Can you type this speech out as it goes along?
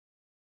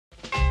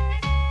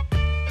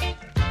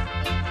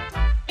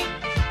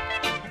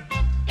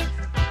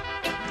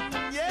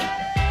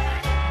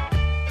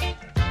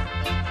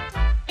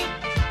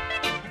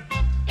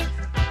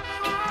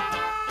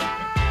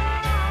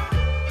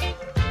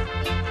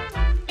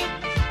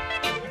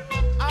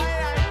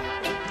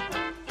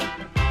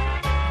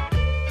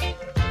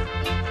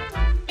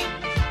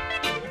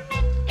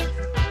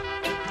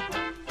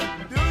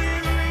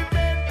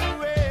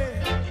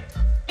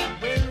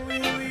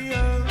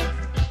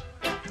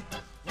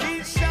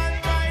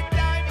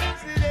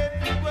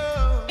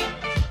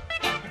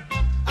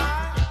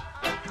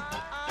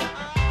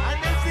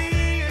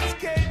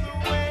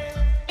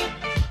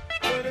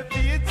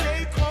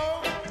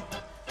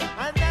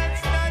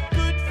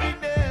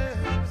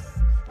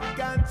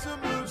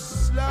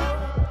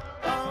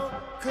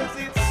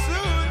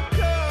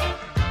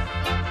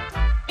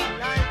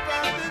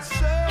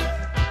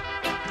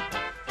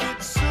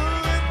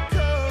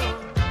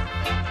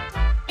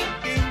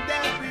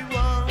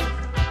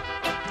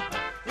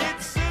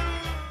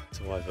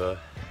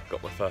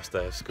got my first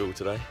day of school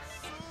today,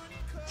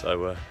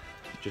 so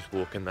just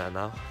walking there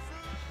now.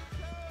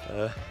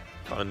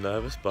 Kind of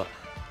nervous, but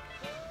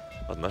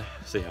I don't know,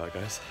 see how it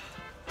goes.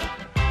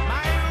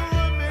 My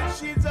woman,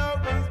 she's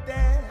always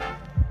there.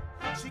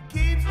 She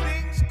keeps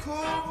things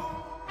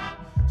cool.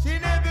 She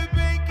never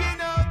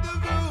breaking all the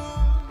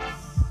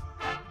rules.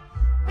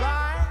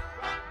 Right?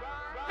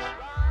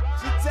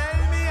 She tell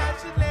me I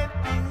should let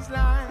things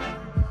lie.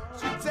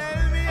 She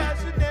tell me I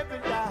should never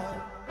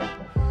lie.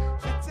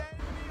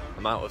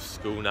 I'm out of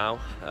school now,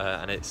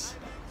 and it's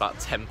about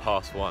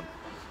 1:10,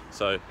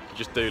 so you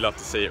just do love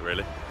to see it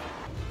really.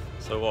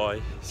 So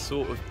I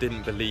sort of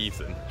didn't believe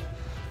them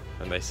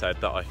when they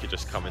said that I could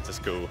just come into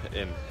school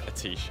in a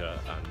t-shirt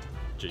and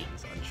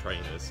jeans and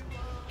trainers,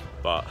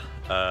 but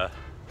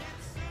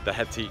the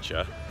head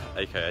teacher,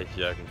 aka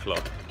Jurgen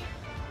Klopp,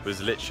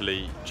 was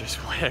literally just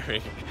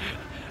wearing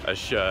a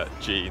shirt,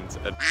 jeans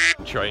and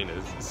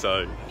trainers,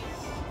 so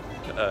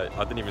I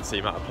didn't even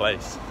seem out of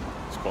place.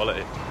 It's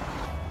quality.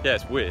 Yeah,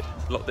 it's weird,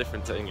 a lot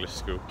different to English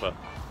school, but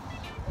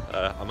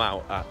I'm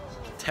out at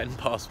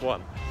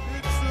 1:10.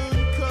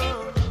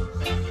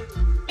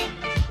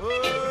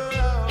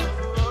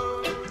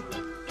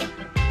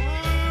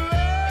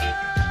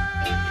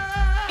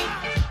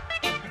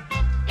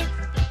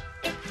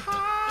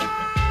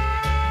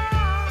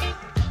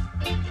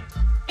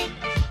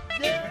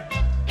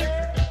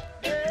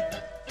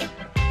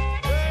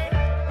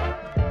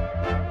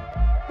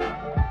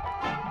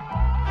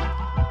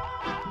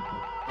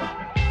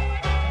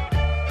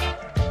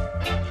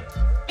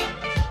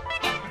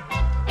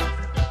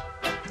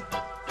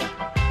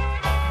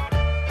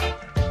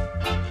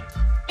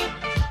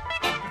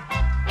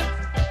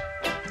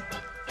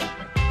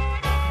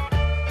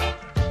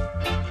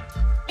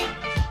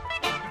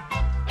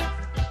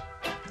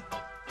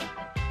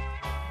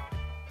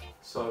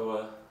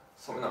 So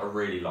something that I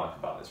really like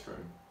about this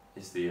room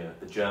is the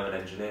German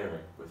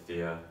engineering with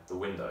the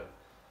window.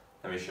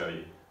 Let me show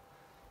you.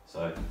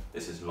 So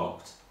this is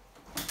locked.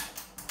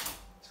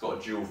 It's got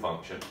a dual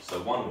function.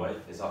 So one way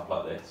is up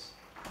like this.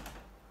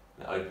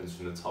 It opens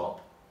from the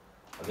top,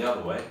 and the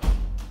other way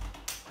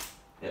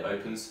it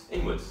opens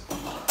inwards.